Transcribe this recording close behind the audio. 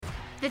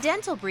The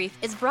Dental Brief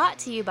is brought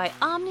to you by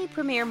Omni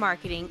Premier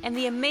Marketing and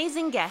the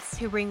amazing guests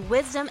who bring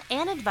wisdom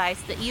and advice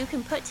that you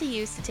can put to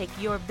use to take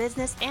your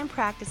business and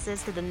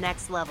practices to the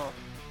next level.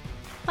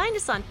 Find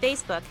us on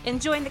Facebook and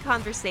join the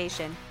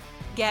conversation.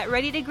 Get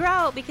ready to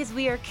grow because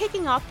we are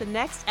kicking off the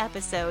next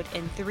episode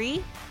in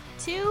 3,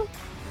 2,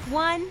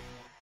 1.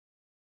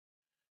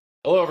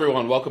 Hello,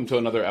 everyone. Welcome to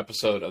another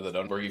episode of the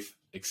Dental Brief.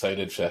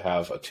 Excited to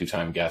have a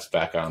two-time guest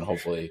back on.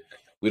 Hopefully,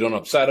 we don't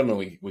upset him and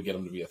we get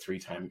him to be a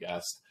three-time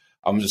guest.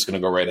 I'm just going to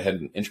go right ahead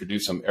and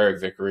introduce him.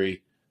 Eric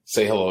Vickery.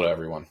 Say hello to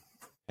everyone.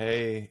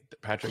 Hey,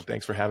 Patrick.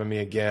 Thanks for having me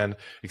again.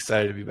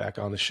 Excited to be back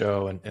on the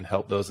show and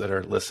help those that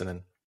are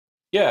listening.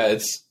 Yeah,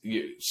 it's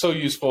so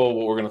useful.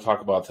 What we're going to talk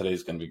about today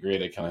is going to be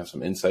great. I kind of have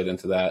some insight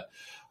into that.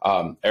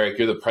 Eric,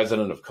 you're the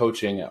president of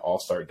coaching at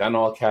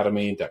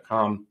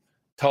allstardentalacademy.com.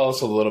 Tell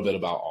us a little bit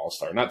about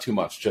All-Star. Not too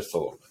much, just a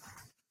little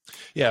bit.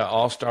 Yeah,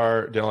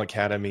 All-Star Dental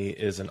Academy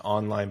is an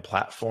online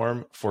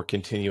platform for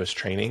continuous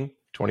training,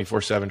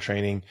 24/7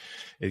 training.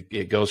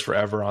 It goes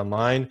forever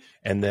online.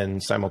 And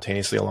then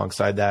simultaneously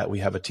alongside that, we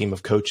have a team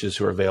of coaches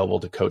who are available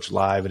to coach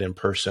live and in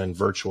person,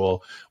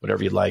 virtual,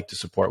 whatever you'd like to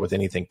support with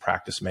anything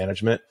practice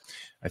management.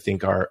 I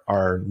think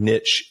our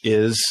niche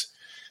is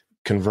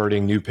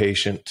converting new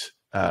patient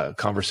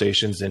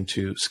conversations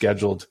into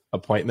scheduled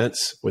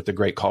appointments with a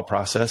great call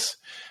process.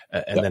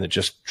 And then it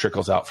just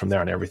trickles out from there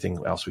on everything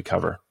else we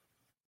cover.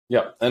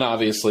 Yeah. And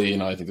obviously,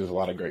 I think there's a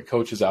lot of great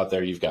coaches out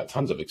there. You've got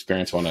tons of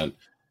experience. Want to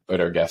let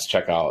our guests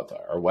check out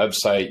our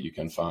website. You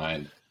can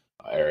find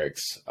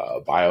Eric's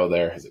bio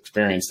there, his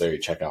experience there. You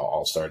check out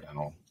All-Star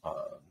Dental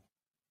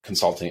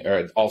Consulting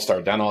or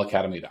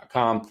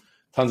allstardentalacademy.com.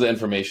 Tons of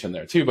information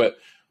there too. But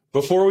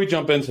before we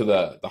jump into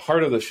the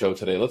heart of the show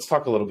today, let's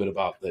talk a little bit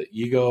about the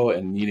ego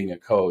and needing a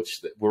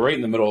coach. We're right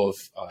in the middle of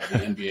the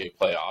NBA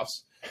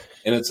playoffs.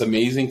 And it's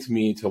amazing to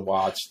me to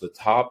watch the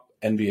top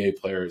NBA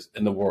players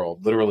in the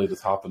world, literally the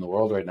top in the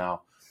world right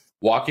now,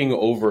 walking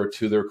over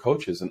to their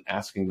coaches and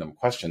asking them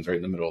questions right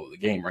in the middle of the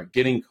game, right?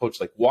 Getting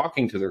coached, like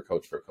walking to their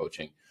coach for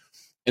coaching.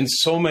 And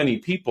so many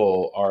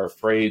people are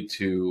afraid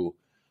to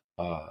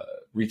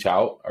reach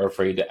out, are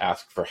afraid to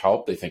ask for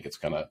help. They think it's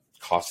going to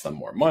cost them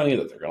more money,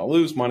 that they're going to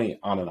lose money,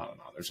 on and on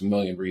and on. There's a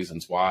million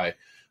reasons why.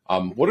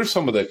 What are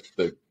some of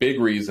the big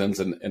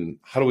reasons and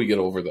how do we get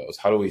over those?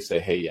 How do we say,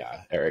 hey,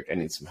 yeah, Eric, I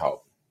need some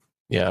help?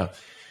 Yeah.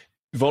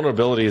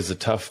 Vulnerability is a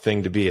tough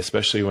thing to be,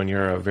 especially when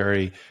you're a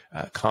very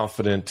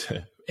confident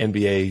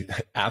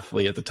NBA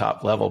athlete at the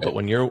top level. But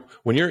when you're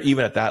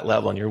even at that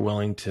level and you're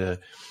willing to,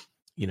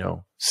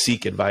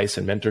 seek advice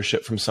and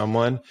mentorship from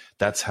someone,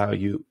 that's how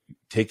you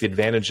take the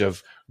advantage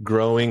of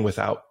growing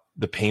without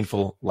the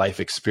painful life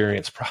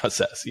experience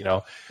process.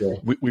 Yeah.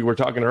 We were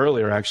talking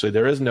earlier, actually,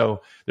 there is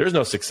no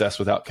success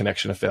without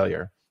connection to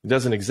failure. It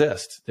doesn't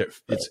exist.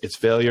 It's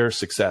failure,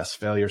 success.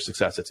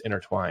 It's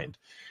intertwined.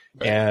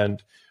 Right.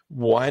 And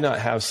why not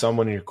have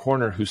someone in your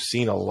corner who's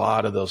seen a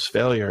lot of those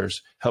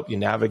failures help you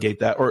navigate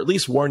that, or at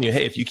least warn you,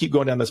 hey, if you keep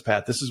going down this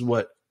path, this is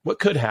what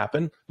could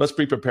happen. Let's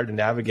be prepared to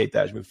navigate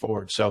that as we move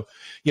forward. So,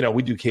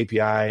 we do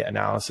KPI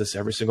analysis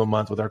every single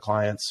month with our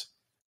clients.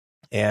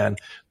 And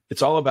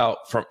it's all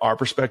about, from our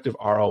perspective,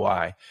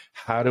 ROI.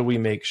 How do we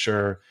make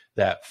sure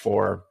that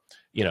for,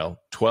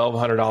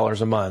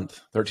 $1,200 a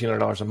month,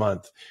 $1,300 a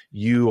month,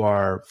 you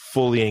are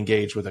fully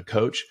engaged with a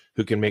coach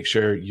who can make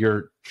sure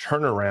your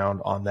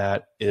turnaround on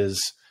that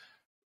is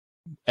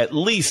at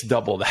least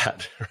double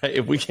that, right?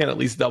 If we can't at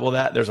least double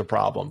that, there's a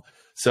problem.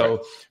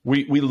 So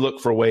we look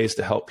for ways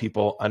to help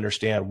people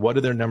understand, what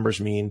do their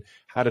numbers mean,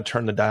 how to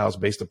turn the dials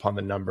based upon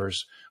the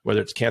numbers, whether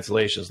it's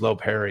cancellations, low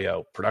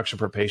perio, production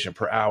per patient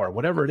per hour,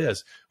 whatever it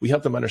is. We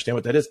help them understand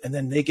what that is, and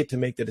then they get to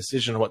make the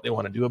decision on what they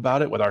want to do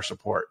about it with our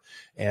support.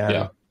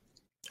 And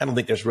I don't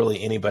think there's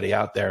really anybody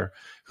out there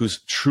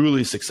who's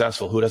truly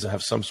successful who doesn't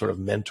have some sort of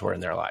mentor in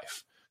their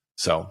life.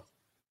 So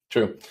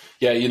true.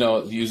 Yeah.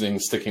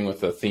 Sticking with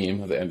the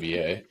theme of the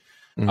NBA,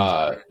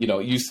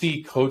 you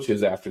see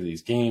coaches after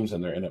these games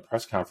and they're in a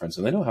press conference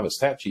and they don't have a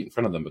stat sheet in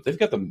front of them, but they've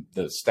got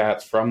the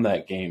stats from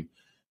that game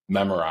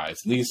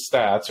memorized. And these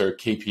stats are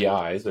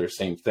KPIs. They're the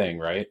same thing,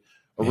 right?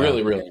 Are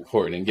really, really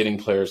important, and getting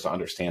players to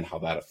understand how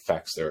that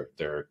affects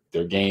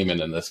their game.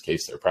 And in this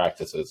case, their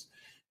practices.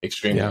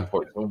 Extremely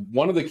important. So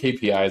one of the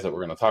KPIs that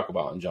we're going to talk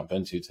about and jump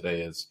into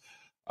today is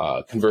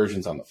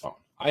conversions on the phone.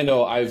 I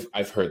know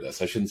I've heard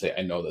this. I shouldn't say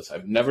I know this.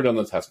 I've never done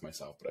the test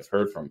myself, but I've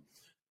heard from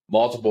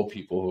multiple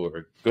people who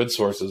are good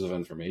sources of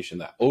information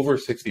that over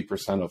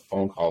 60% of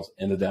phone calls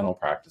in the dental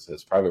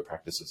practices, private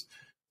practices,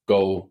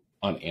 go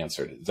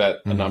unanswered. Is that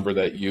a number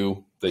that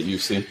you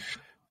see?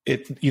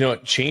 It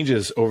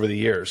changes over the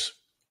years,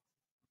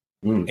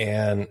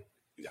 and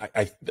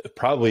it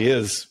probably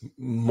is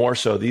more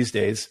so these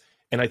days.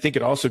 And I think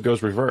it also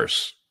goes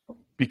reverse,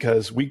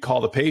 because we call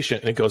the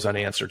patient and it goes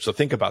unanswered. So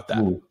think about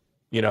that.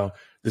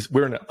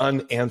 We're in an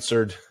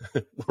unanswered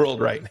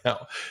world right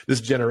now.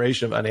 This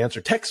generation of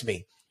unanswered. Text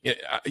me.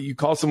 You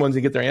call someone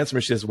to get their answer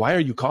machine says, why are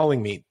you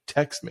calling me?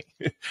 Text me.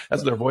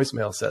 That's what their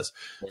voicemail says.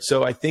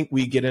 So I think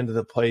we get into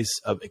the place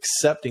of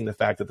accepting the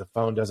fact that the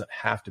phone doesn't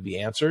have to be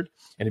answered,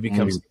 and it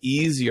becomes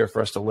easier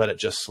for us to let it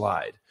just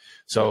slide.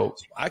 So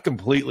I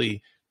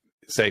completely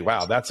say,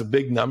 wow, that's a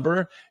big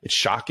number. It's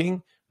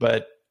shocking,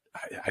 but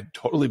I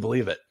totally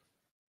believe it.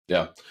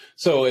 Yeah.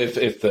 So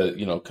if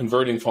the,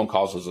 converting phone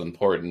calls is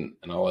important,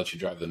 and I'll let you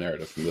drive the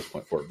narrative from this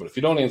point forward, but if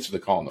you don't answer the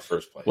call in the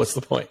first place, what's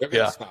the point? They're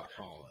going to stop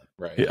calling,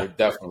 right? Yeah. They're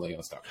definitely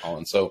going to stop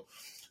calling. So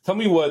tell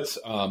me what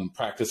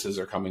practices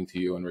are coming to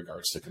you in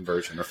regards to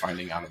conversion, or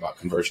finding out about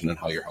conversion, and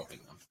how you're helping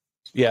them.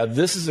 Yeah,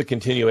 this is a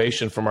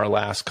continuation from our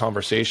last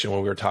conversation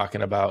when we were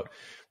talking about,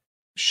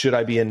 should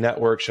I be in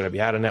network? Should I be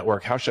out of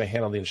network? How should I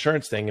handle the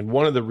insurance thing? And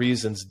one of the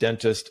reasons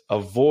dentists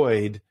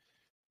avoid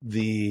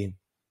the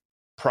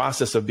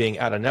process of being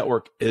out of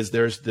network is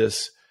there's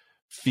this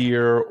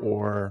fear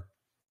or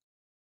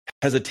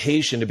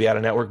hesitation to be out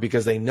of network,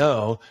 because they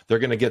know they're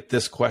going to get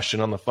this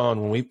question on the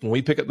phone. When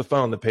we pick up the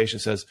phone, the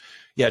patient says,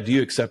 yeah, do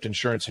you accept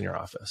insurance in your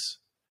office?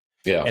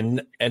 Yeah.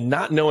 And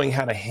not knowing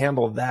how to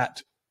handle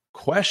that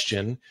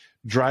question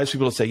drives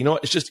people to say, you know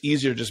what, it's just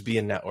easier to just be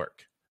in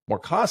network. More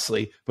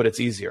costly, but it's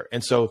easier.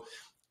 And so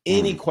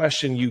any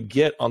question you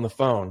get on the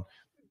phone,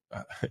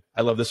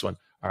 I love this one.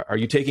 Are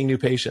you taking new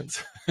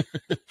patients?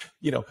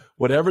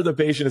 Whatever the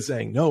patient is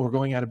saying, no, we're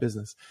going out of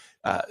business.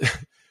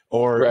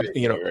 Or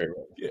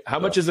how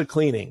much is it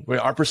cleaning?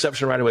 Our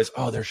perception right away is,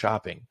 oh, they're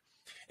shopping.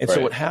 And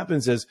so what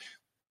happens is,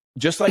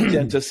 just like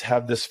dentists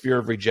have this fear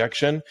of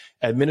rejection,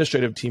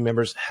 administrative team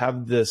members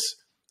have this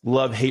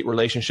love-hate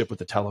relationship with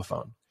the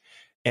telephone.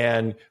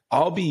 And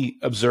I'll be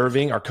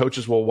observing, our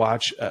coaches will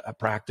watch a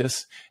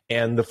practice,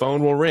 and the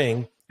phone will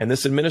ring, and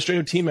this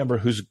administrative team member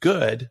who's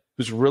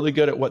really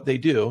good at what they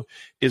do,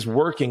 is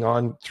working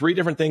on 3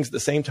 different things at the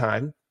same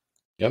time.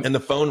 Yep. And the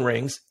phone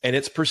rings, and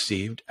it's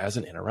perceived as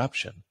an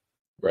interruption.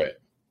 Right.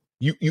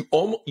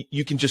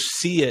 You can just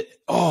see it.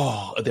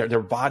 Oh,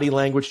 their body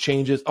language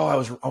changes. Oh, I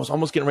was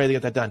almost getting ready to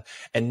get that done.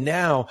 And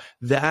now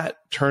that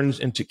turns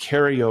into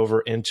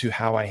carryover into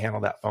how I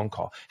handle that phone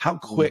call. How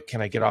quick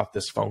can I get off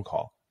this phone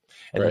call?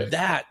 And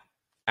that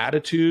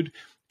attitude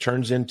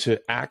turns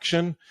into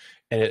action,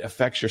 and it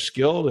affects your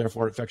skill.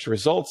 Therefore, it affects your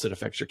results. It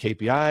affects your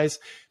KPIs.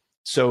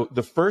 So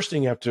the first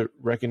thing you have to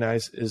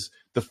recognize is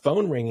the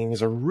phone ringing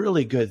is a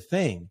really good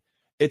thing.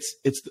 It's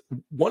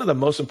one of the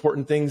most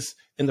important things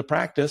in the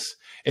practice.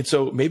 And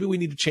so maybe we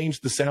need to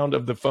change the sound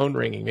of the phone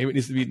ringing. Maybe it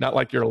needs to be not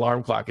like your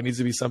alarm clock. It needs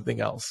to be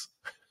something else.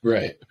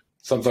 Right.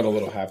 Something a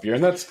little happier.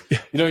 And that's,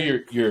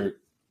 your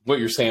what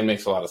you're saying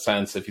makes a lot of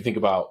sense. If you think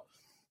about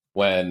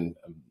when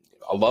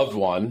a loved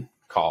one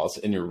calls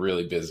and you're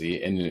really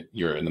busy and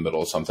you're in the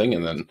middle of something,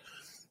 and then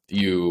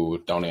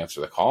you don't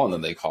answer the call, and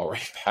then they call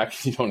right back,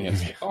 and you don't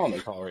answer the call, and they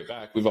call right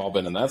back. We've all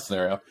been in that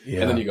scenario.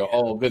 Yeah. And then you go,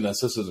 oh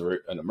goodness, this is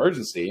an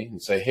emergency,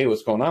 and say, hey,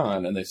 what's going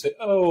on? And they say,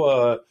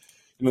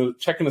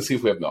 checking to see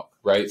if we have milk,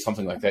 right?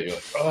 Something like that. You're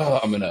like, oh,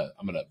 I'm in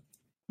a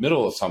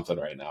middle of something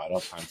right now. I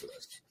don't have time for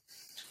this.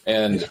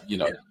 And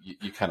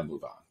you kind of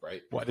move on,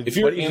 right? If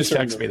you just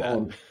text me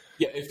phone,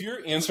 if you're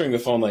answering the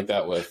phone like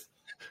that with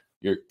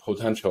your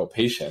potential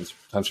patients,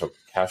 potential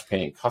cash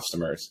paying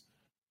customers,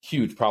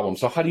 huge problem.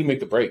 So how do you make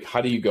the break?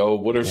 How do you go?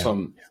 What are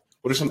some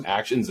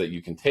actions that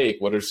you can take?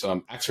 What are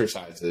some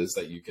exercises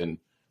that you can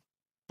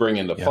bring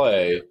into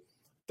play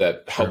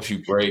that helps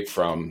you break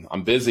from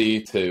I'm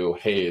busy to,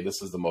 hey,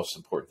 this is the most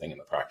important thing in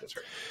the practice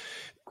right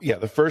now? Yeah.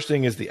 The first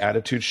thing is the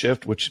attitude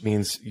shift, which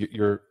means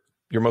your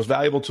most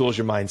valuable tool is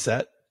your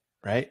mindset,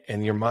 right?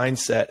 And your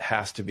mindset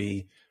has to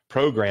be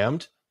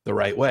programmed the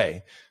right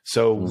way.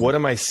 So what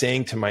am I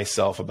saying to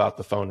myself about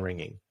the phone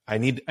ringing? I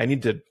need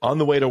to, on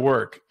the way to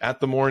work, at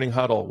the morning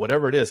huddle,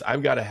 whatever it is,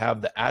 I've got to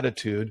have the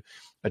attitude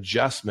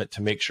adjustment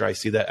to make sure I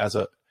see that as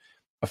a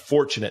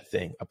fortunate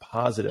thing, a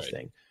positive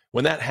thing.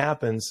 When that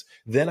happens,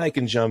 then I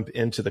can jump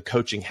into the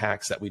coaching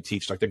hacks that we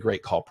teach, like the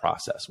great call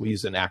process. We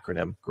use an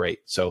acronym, GREAT.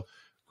 So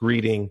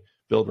greeting,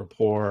 build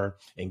rapport,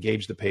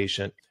 engage the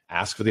patient,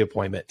 ask for the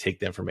appointment,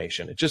 take the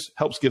information. It just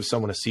helps give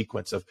someone a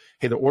sequence of,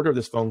 hey, the order of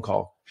this phone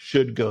call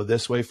should go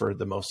this way for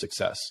the most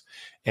success.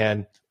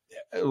 And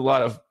a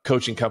lot of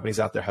coaching companies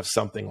out there have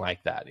something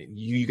like that.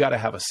 You got to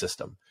have a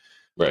system.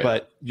 Right.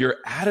 But your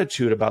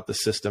attitude about the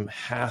system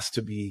has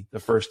to be the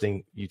first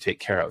thing you take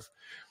care of.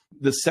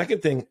 The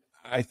second thing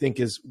I think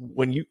is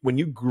when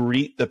you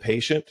greet the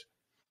patient,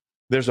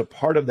 there's a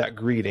part of that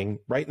greeting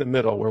right in the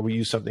middle where we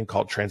use something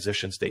called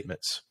transition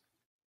statements.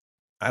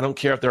 I don't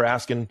care if they're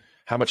asking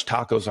how much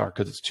tacos are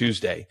because it's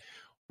Tuesday.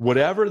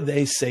 Whatever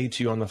they say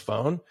to you on the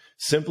phone,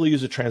 simply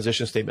use a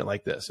transition statement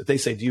like this. If they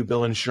say, do you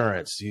bill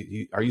insurance?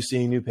 Are you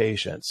seeing new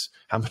patients?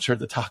 How much are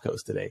the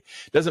tacos today?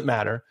 It doesn't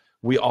matter.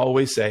 We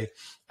always say,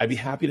 I'd be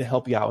happy to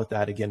help you out with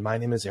that. Again, my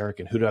name is Eric,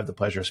 and who do I have the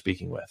pleasure of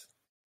speaking with?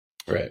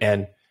 Right.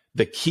 And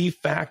the key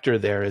factor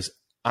there is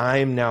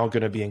I'm now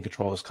going to be in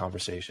control of this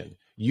conversation.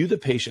 You, the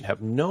patient,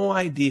 have no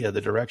idea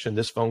the direction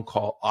this phone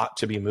call ought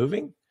to be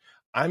moving.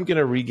 I'm going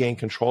to regain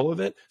control of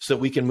it so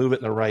that we can move it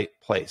in the right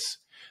place.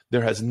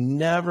 There has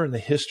never in the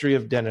history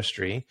of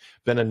dentistry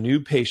been a new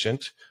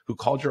patient who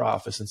called your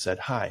office and said,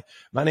 "Hi,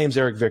 my name's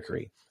Eric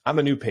Vickery. I'm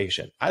a new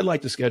patient. I'd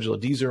like to schedule a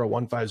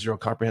D0150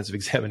 comprehensive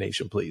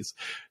examination, please."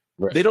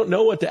 Right. They don't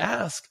know what to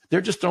ask.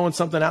 They're just throwing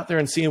something out there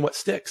and seeing what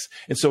sticks.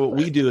 And so what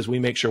we do is we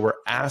make sure we're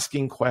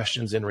asking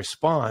questions in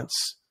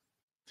response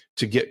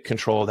to get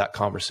control of that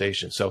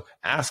conversation. So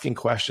asking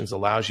questions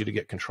allows you to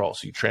get control.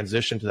 So you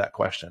transition to that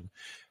question.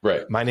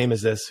 Right. My name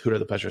is this. Who do I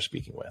have the pleasure of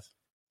speaking with?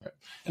 Right.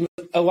 And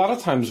a lot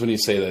of times when you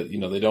say that,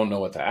 they don't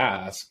know what to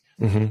ask,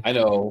 I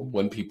know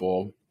when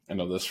people, I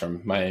know this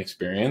from my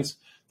experience,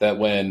 that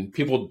when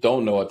people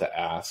don't know what to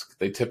ask,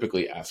 they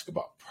typically ask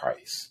about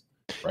price.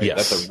 Right.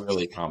 Yes. That's a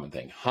really common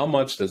thing. How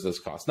much does this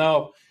cost?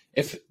 Now,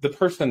 if the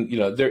person,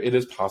 it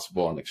is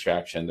possible on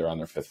extraction, they're on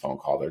their fifth phone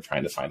call, they're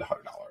trying to find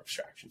 $100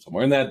 extraction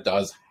somewhere, and that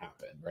does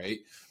happen, right?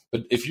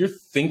 But if you're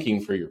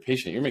thinking for your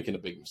patient, you're making a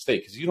big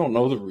mistake because you don't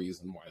know the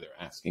reason why they're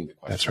asking the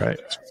question. That's right.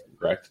 They're asking,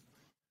 correct?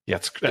 Yeah,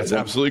 that's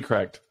absolutely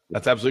correct.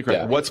 That's absolutely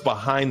correct. Yeah. What's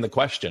behind the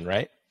question,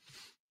 right?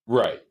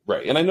 Right.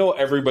 And I know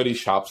everybody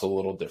shops a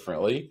little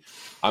differently.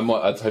 I'm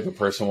a type of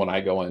person, when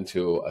I go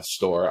into a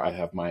store, I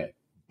have my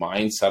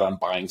mind set on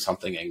buying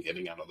something and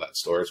getting out of that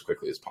store as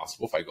quickly as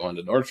possible. If I go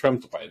into Nordstrom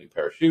to buy a new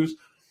pair of shoes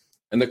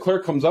and the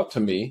clerk comes up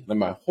to me, and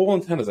my whole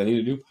intent is I need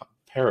a new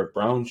pair of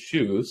brown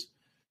shoes,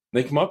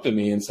 and they come up to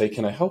me and say,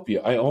 "Can I help you?"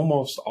 I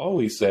almost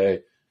always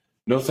say,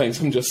 "No,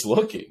 thanks. I'm just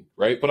looking,"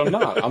 right? But I'm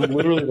not. I'm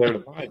literally there to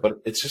buy.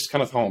 But it's just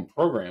kind of how I'm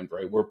programmed,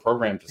 right? We're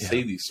programmed to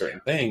say these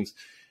certain things,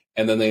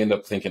 and then they end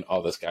up thinking,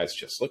 "Oh, this guy's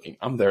just looking."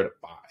 I'm there to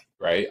buy,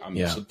 right?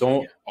 So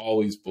don't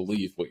always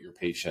believe what your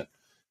patient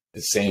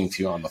is saying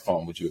to you on the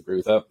phone. Would you agree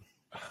with that?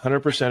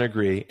 100%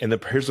 agree. And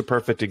here's a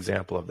perfect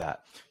example of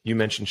that. You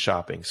mentioned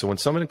shopping. So when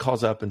someone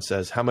calls up and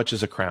says, "How much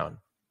is a crown?"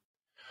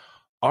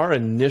 Our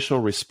initial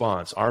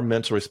response, our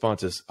mental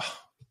response is,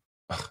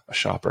 a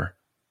shopper.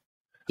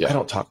 Yeah. I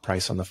don't talk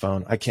price on the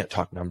phone. I can't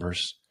talk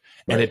numbers.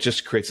 Right. And it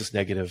just creates this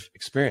negative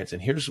experience.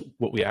 And here's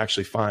what we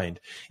actually find.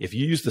 If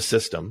you use the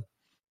system,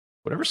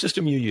 whatever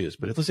system you use,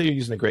 but let's say you're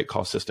using a great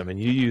call system and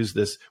you use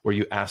this where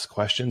you ask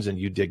questions and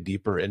you dig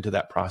deeper into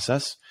that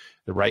process,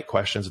 the right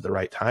questions at the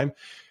right time,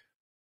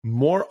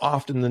 more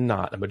often than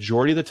not, a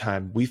majority of the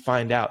time, we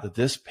find out that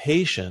this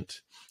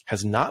patient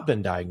has not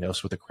been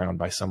diagnosed with a crown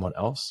by someone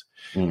else.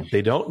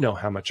 They don't know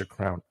how much a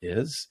crown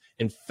is.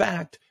 In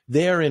fact,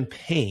 they're in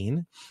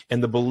pain.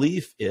 And the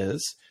belief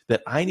is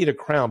that I need a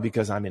crown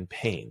because I'm in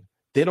pain.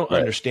 They don't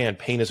understand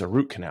pain is a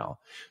root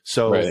canal.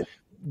 So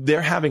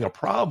they're having a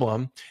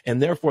problem,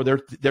 and therefore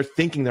they're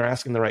thinking they're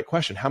asking the right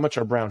question. How much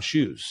are brown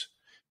shoes?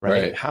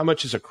 Right? How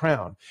much is a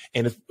crown?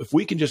 And if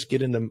we can just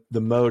get in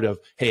the mode of,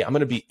 hey, I'm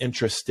going to be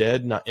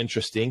interested, not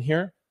interesting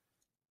here.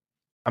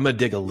 I'm going to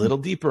dig a little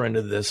deeper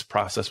into this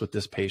process with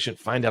this patient,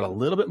 find out a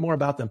little bit more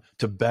about them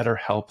to better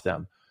help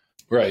them.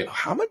 Right.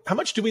 How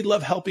much do we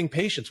love helping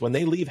patients when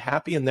they leave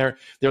happy and they're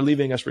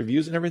leaving us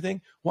reviews and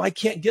everything? Well, I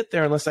can't get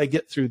there unless I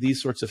get through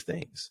these sorts of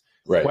things.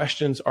 Right.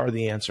 Questions are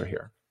the answer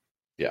here.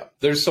 Yeah,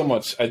 there's so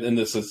much, and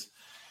this is,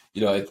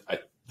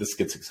 this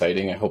gets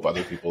exciting. I hope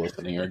other people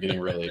listening are getting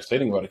really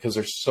excited about it because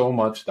there's so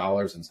much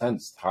dollars and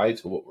cents tied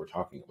to what we're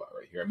talking about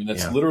right here. I mean,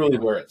 it's literally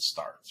where it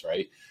starts,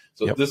 right?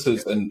 So this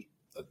is, and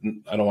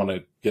I don't want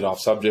to get off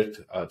subject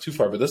too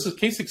far, but this is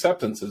case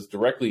acceptance is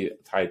directly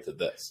tied to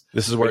this.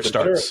 This is where it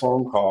starts. The better a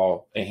phone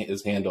call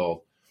is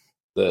handled,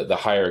 the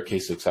higher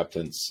case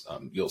acceptance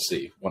you'll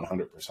see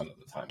 100% of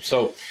the time.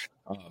 So,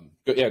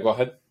 go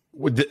ahead.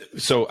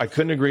 So I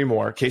couldn't agree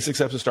more. Case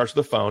acceptance starts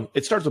with the phone.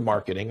 It starts with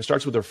marketing. It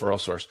starts with the referral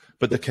source,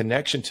 but the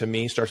connection to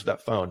me starts with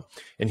that phone.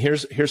 And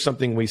here's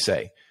something we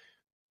say.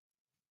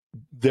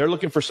 They're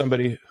looking for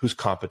somebody who's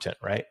competent,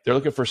 right? They're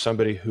looking for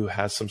somebody who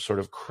has some sort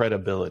of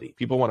credibility.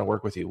 People want to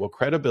work with you. Well,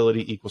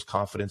 credibility equals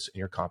confidence in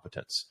your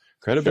competence.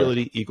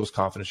 Credibility equals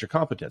confidence in your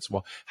competence.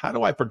 Well, how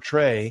do I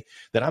portray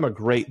that I'm a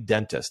great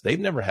dentist? They've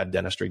never had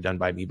dentistry done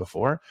by me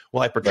before.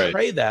 Well, I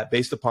portray that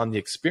based upon the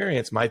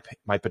experience my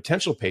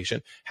potential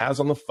patient has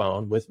on the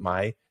phone with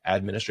my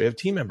administrative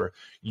team member.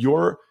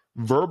 Your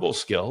verbal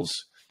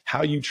skills,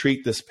 how you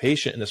treat this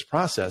patient in this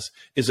process,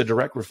 is a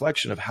direct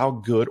reflection of how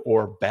good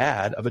or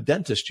bad of a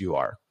dentist you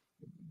are.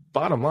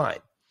 Bottom line.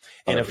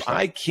 And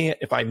 100%.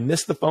 if I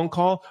miss the phone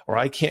call or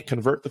I can't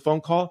convert the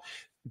phone call,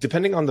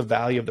 depending on the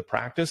value of the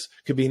practice,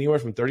 could be anywhere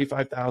from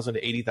 $35,000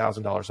 to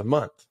 $80,000 a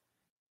month,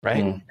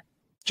 right?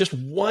 Just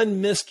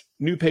one missed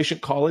new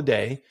patient call a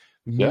day,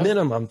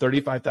 minimum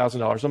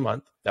 $35,000 a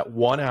month, that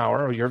 1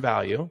 hour of your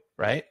value,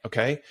 right?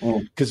 Okay.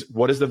 Because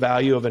what is the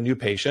value of a new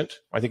patient?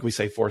 I think we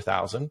say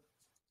 4,000.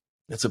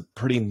 That's a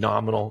pretty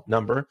nominal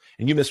number.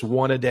 And you miss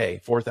one a day,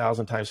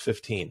 4,000 times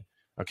 15.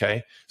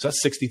 Okay. So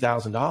that's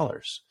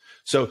 $60,000.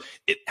 So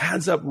it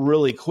adds up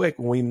really quick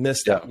when we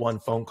miss that one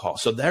phone call.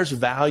 So there's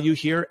value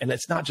here. And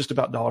it's not just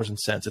about dollars and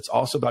cents. It's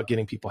also about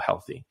getting people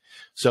healthy.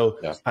 So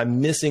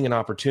I'm missing an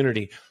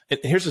opportunity. And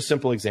here's a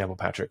simple example,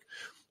 Patrick.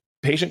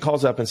 Patient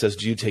calls up and says,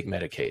 "Do you take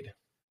Medicaid?"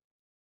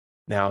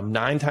 Now,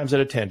 9 times out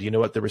of 10, do you know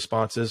what the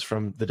response is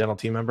from the dental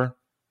team member?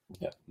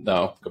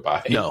 No.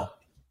 Goodbye. No.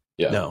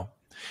 Yeah. No.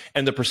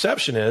 And the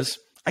perception is,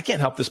 I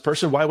can't help this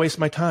person. Why waste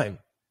my time?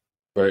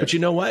 Right. But you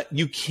know what?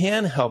 You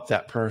can help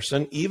that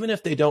person. Even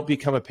if they don't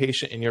become a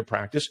patient in your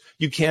practice,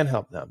 you can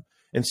help them.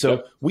 And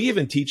so we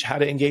even teach how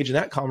to engage in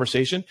that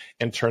conversation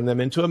and turn them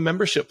into a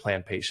membership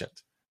plan patient,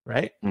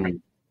 right?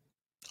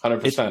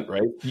 100%,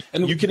 right?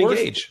 And you can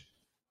engage.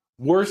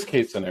 Worst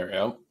case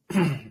scenario,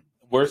 and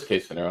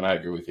I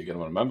agree with you, get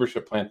them on a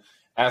membership plan,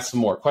 ask some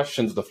more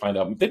questions to find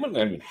out. They might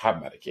not even have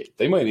Medicaid.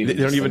 They might even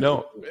they don't even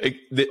know. They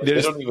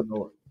don't even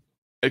know.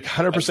 I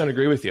 100%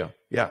 agree with you.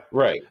 Yeah.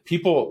 Right.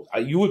 People,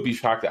 you would be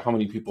shocked at how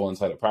many people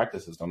inside of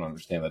practices don't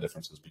understand the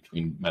differences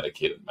between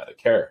Medicaid and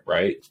Medicare,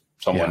 right?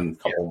 A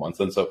couple of months.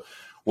 And so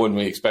when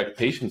we expect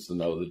patients to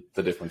know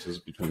the differences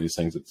between these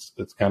things,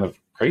 it's kind of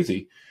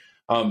crazy.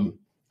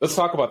 Let's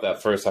talk about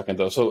that for a second,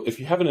 though. So if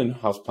you have an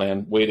in-house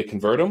plan, way to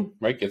convert them,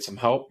 right? Get some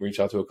help,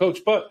 reach out to a coach.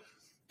 But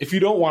if you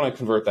don't want to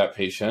convert that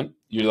patient,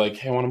 you're like,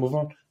 hey, I want to move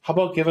on. How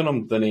about giving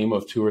them the name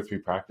of 2 or 3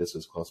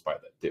 practices close by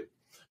that do?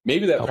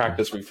 Maybe that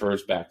practice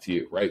refers back to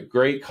you, right?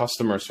 Great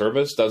customer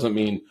service doesn't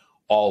mean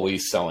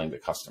always selling the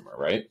customer,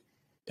 right?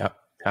 Yeah,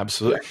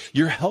 absolutely. Yeah.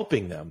 You're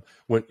helping them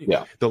when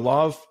the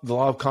law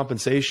of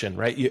compensation,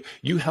 right?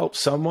 You help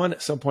someone,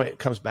 at some point it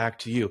comes back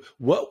to you.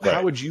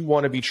 How would you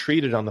want to be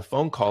treated on the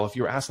phone call if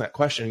you were asking that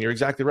question? And you're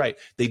exactly right.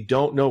 They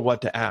don't know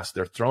what to ask.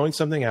 They're throwing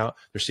something out.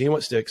 They're seeing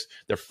what sticks.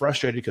 They're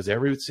frustrated because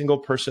every single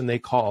person they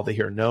call, they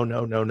hear no,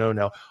 no, no, no,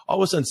 no. All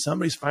of a sudden,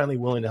 somebody's finally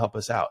willing to help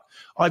us out.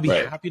 Oh, I'd be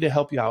happy to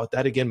help you out with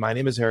that. Again, my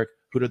name is Eric.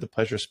 Who did the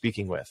pleasure of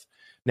speaking with?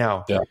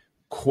 Now,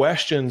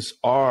 questions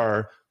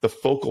are the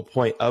focal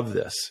point of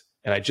this.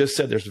 And I just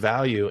said there's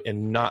value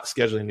in not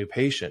scheduling a new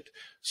patient.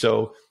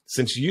 So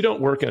since you don't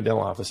work in a dental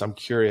office, I'm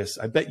curious.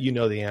 I bet you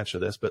know the answer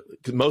to this, but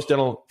most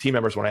dental team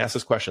members, when I ask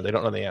this question, they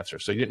don't know the answer.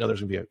 So you didn't know there's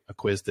going to be a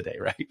quiz today,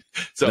 right?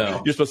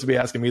 So you're supposed to be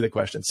asking me the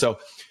question. So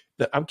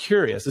I'm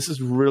curious. This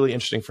is really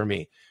interesting for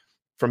me.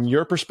 From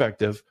your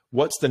perspective,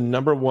 what's the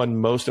number one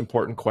most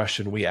important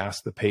question we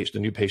ask the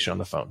new patient on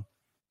the phone?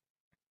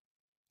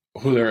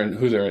 Who their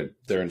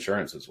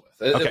insurance is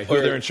with. Okay,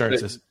 who their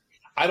insurance is.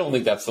 I don't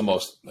think that's the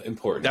most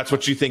important. That's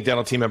what you think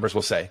dental team members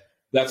will say.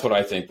 That's what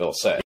I think they'll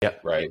say. Yeah.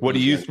 Right. Do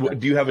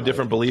you have a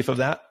different belief of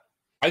that?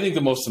 I think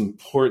the most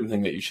important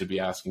thing that you should be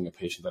asking a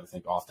patient that I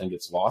think often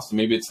gets lost, and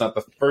maybe it's not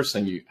the first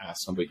thing you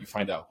ask them, but you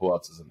find out who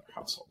else is in their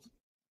household.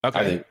 Okay.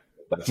 I think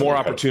that's more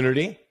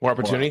opportunity.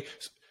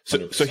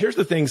 So here's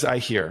the things I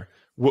hear.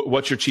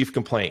 What's your chief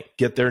complaint?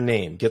 Get their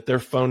name, get their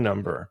phone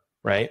number,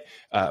 right?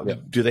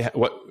 Do they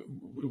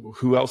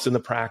who else in the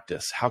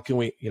practice? How can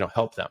we,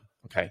 help them?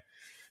 Okay.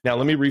 Now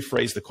let me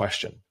rephrase the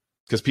question,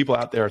 because people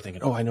out there are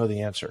thinking, oh, I know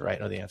the answer, right?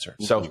 I know the answer.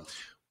 Mm-hmm. So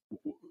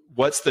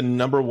what's the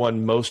number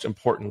one most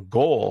important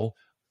goal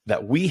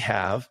that we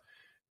have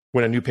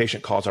when a new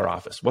patient calls our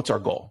office? What's our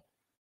goal?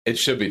 It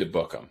should be to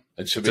book them.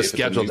 It should be to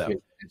schedule them.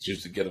 It's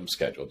just to get them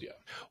scheduled. Yeah.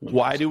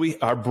 Why do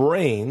our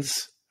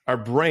brains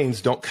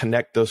don't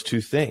connect those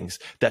two things,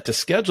 that to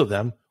schedule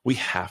them, we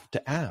have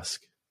to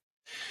ask.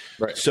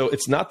 Right. So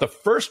it's not the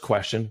first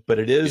question, but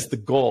it is the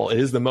goal. It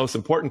is the most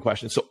important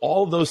question. So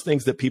all of those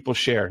things that people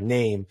share,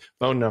 name,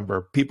 phone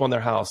number, people in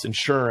their house,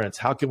 insurance,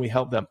 how can we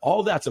help them?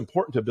 All that's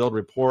important to build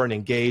rapport and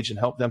engage and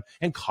help them,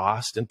 and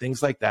cost and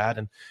things like that.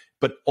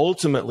 But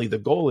ultimately the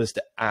goal is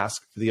to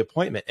ask for the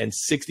appointment. And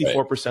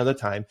 64% of the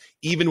time,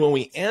 even when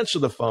we answer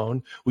the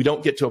phone, we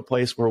don't get to a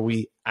place where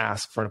we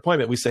ask for an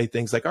appointment. We say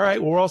things like, all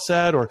right, well, we're all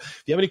set. Or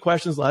if you have any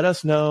questions, let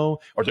us know.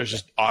 Or there's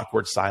just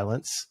awkward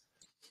silence.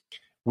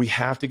 We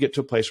have to get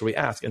to a place where we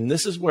ask. And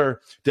this is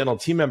where dental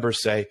team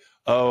members say,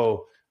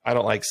 oh, I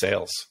don't like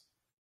sales.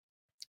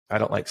 I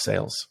don't like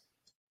sales.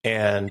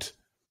 And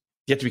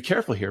you have to be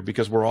careful here,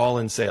 because we're all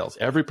in sales.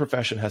 Every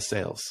profession has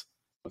sales.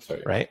 That's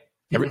right. Right?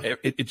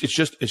 It's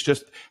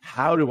just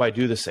how do I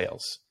do the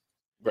sales?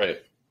 Right.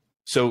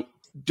 So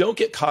don't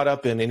get caught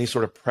up in any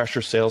sort of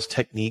pressure sales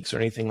techniques or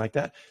anything like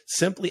that.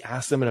 Simply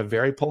ask them in a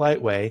very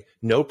polite way,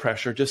 no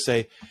pressure. Just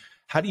say,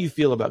 how do you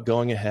feel about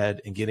going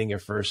ahead and getting your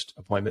first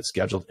appointment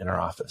scheduled in our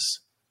office?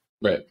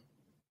 Right.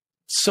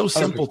 So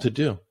simple to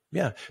do.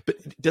 Yeah. But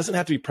it doesn't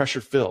have to be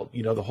pressure filled.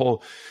 The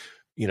whole,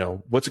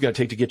 what's it going to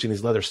take to get you in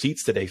these leather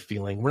seats today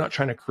feeling. We're not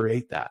trying to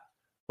create that.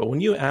 But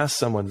when you ask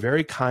someone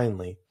very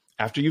kindly,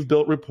 after you've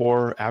built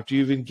rapport, after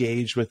you've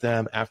engaged with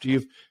them, after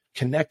you've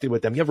connected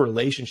with them, you have a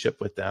relationship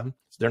with them.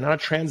 So they're not a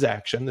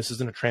transaction. This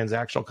isn't a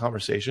transactional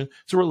conversation.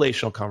 It's a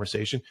relational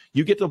conversation.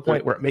 You get to the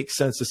point where it makes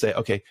sense to say,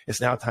 okay,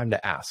 it's now time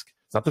to ask.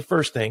 It's not the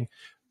first thing,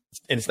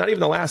 and it's not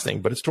even the last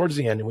thing, but it's towards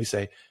the end. And we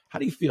say, how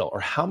do you feel? Or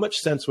how much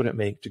sense would it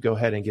make to go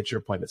ahead and get your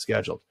appointment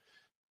scheduled?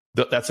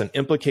 That's an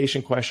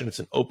implication question. It's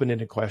an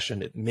open-ended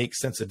question. It makes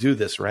sense to do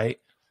this, right?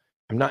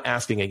 I'm not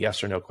asking a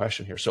yes or no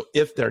question here. So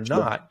if they're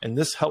not, and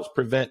this helps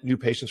prevent new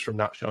patients from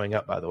not showing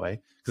up, by the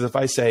way, because if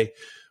I say,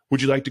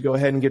 would you like to go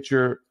ahead and get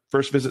your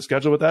first visit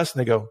scheduled with us?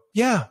 And they go,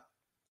 yeah.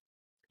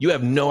 You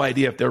have no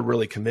idea if they're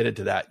really committed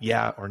to that,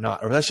 yeah or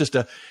not. Or that's just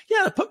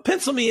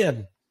pencil me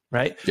in.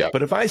 Right. Yeah.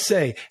 But if I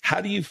say,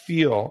 how do you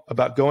feel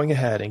about going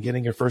ahead and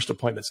getting your first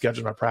appointment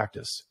scheduled in our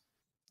practice?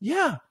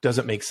 Yeah.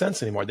 Doesn't make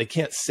sense anymore. They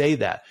can't say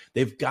that.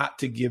 They've got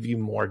to give you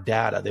more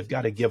data. They've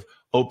got to give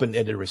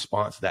open-ended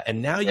response to that.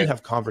 And now you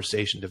have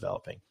conversation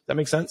developing. That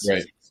makes sense?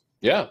 Right.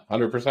 Yeah,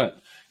 100%.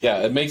 Yeah,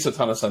 it makes a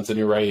ton of sense. And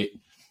you're right.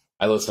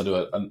 I listen to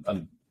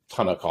a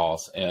ton of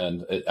calls,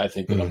 and I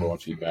think the number one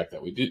feedback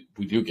that we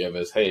do give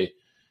is, hey,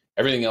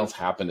 everything else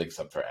happened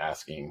except for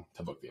asking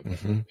to book the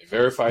appointment. They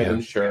verified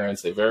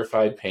insurance, they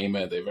verified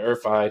payment, they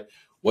verified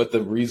what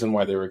the reason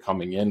why they were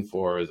coming in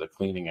for is a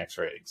cleaning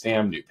x-ray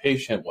exam, new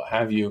patient, what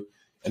have you.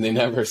 And they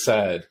never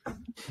said,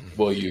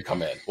 will you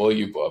come in? Will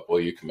you book? Will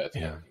you commit to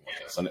anything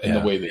like this? And the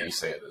way that you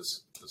say it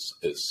is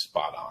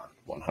spot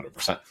on,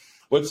 100%.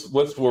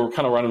 We're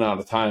kind of running out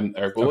of time,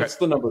 Eric, but what's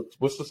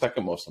the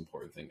second most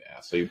important thing to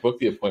ask? So you book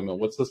the appointment.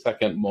 What's the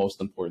second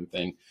most important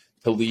thing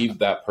to leave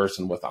that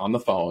person with on the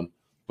phone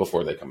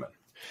before they come in?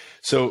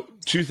 So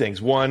two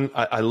things. One,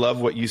 I love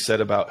what you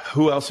said about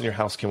who else in your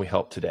house can we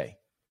help today?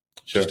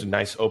 Sure. Just a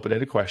nice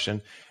open-ended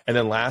question. And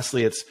then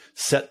lastly, it's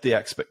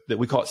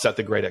we call it set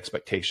the great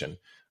expectation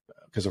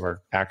because of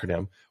our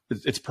acronym.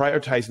 It's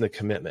prioritizing the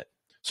commitment.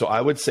 So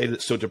I would say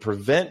that, so to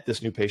prevent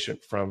this new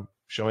patient from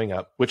showing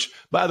up, which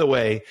by the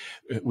way,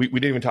 we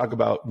didn't even talk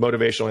about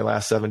motivation only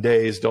lasts 7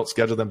 days. Don't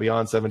schedule them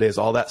beyond 7 days.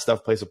 All that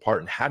stuff plays a part.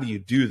 And how do you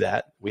do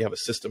that? We have a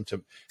system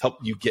to help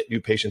you get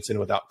new patients in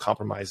without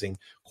compromising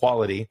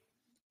quality.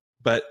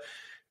 But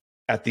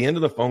at the end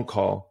of the phone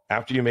call,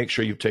 after you make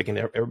sure you've taken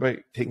care of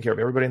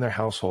everybody in their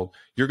household,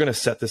 you're going to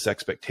set this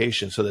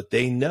expectation so that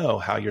they know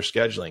how you're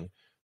scheduling.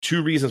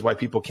 2 reasons why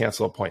people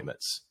cancel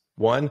appointments.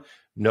 1,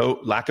 no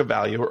lack of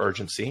value or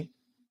urgency.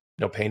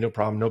 No pain, no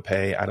problem, no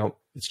pay.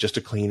 It's just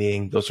a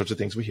cleaning, those sorts of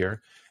things we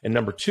hear. And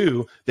number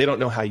 2, they don't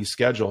know how you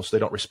schedule, so they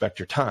don't respect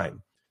your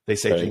time. They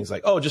say things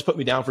like, oh, just put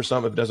me down for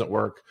some. If it doesn't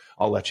work,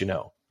 I'll let you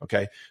know.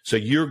 Okay. So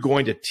you're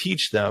going to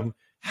teach them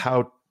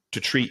how to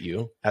treat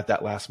you at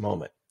that last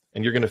moment.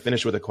 And you're going to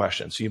finish with a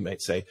question. So you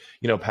might say,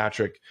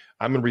 Patrick,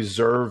 I'm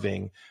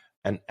reserving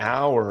an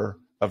hour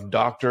of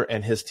doctor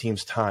and his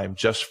team's time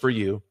just for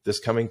you this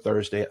coming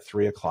Thursday at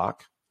 3:00.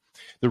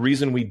 The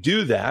reason we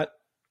do that,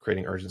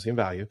 creating urgency and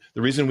value,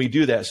 the reason we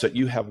do that is so that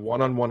you have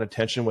one-on-one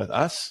attention with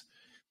us,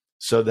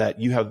 so that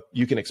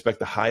you can expect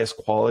the highest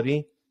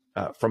quality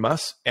from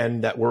us,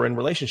 and that we're in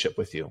relationship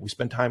with you. We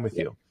spend time with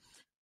you.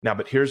 Now,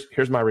 but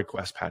here's my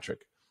request,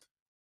 Patrick.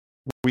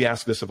 We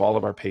ask this of all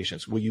of our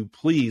patients. Will you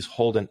please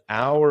hold an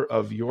hour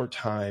of your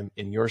time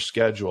in your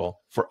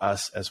schedule for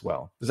us as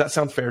well? Does that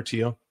sound fair to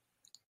you?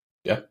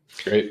 Yeah,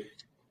 great.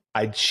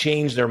 I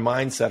change their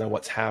mindset on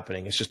what's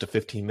happening. It's just a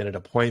 15-minute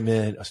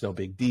appointment. It's no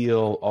big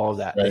deal. All of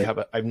that.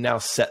 Right. I've now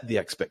set the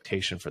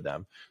expectation for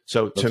them.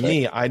 So to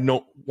me, I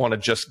don't want to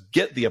just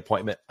get the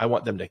appointment. I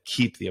want them to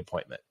keep the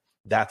appointment.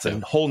 That's a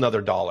whole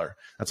nother dollar.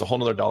 That's a whole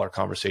nother dollar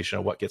conversation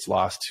of what gets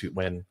lost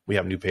when we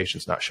have new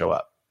patients not show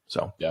up.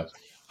 So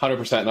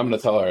 100%. And I'm going to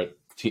tell our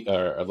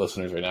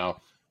listeners right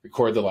now,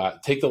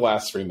 take the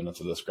last 3 minutes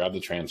of this, grab the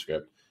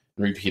transcript,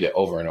 and repeat it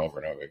over and over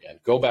and over again.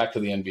 Go back to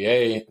the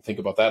NBA, think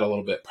about that a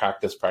little bit.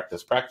 Practice.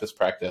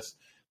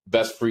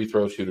 Best free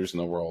throw shooters in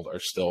the world are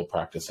still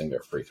practicing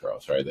their free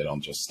throws, right? They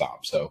don't just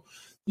stop. So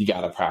you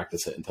got to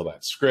practice it until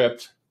that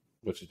script,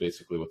 which is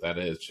basically what that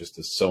is, just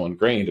is so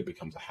ingrained, it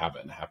becomes a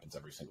habit, and it happens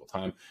every single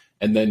time.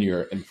 And then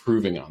you're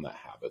improving on that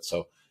habit.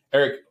 So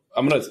Eric,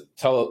 I'm going to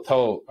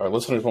tell our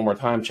listeners one more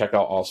time, check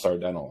out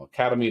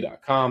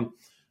allstardentalacademy.com,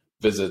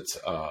 visit,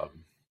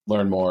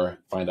 learn more,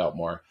 find out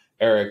more.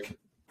 Eric,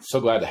 so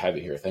glad to have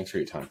you here. Thanks for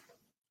your time.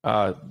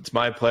 It's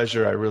my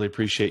pleasure. I really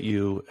appreciate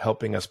you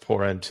helping us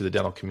pour into the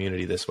dental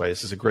community this way.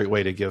 This is a great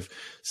way to give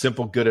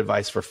simple, good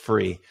advice for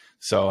free.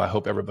 So I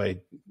hope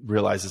everybody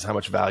realizes how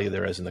much value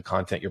there is in the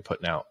content you're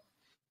putting out.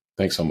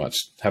 Thanks so much.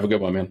 Have a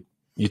good one, man.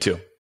 You too.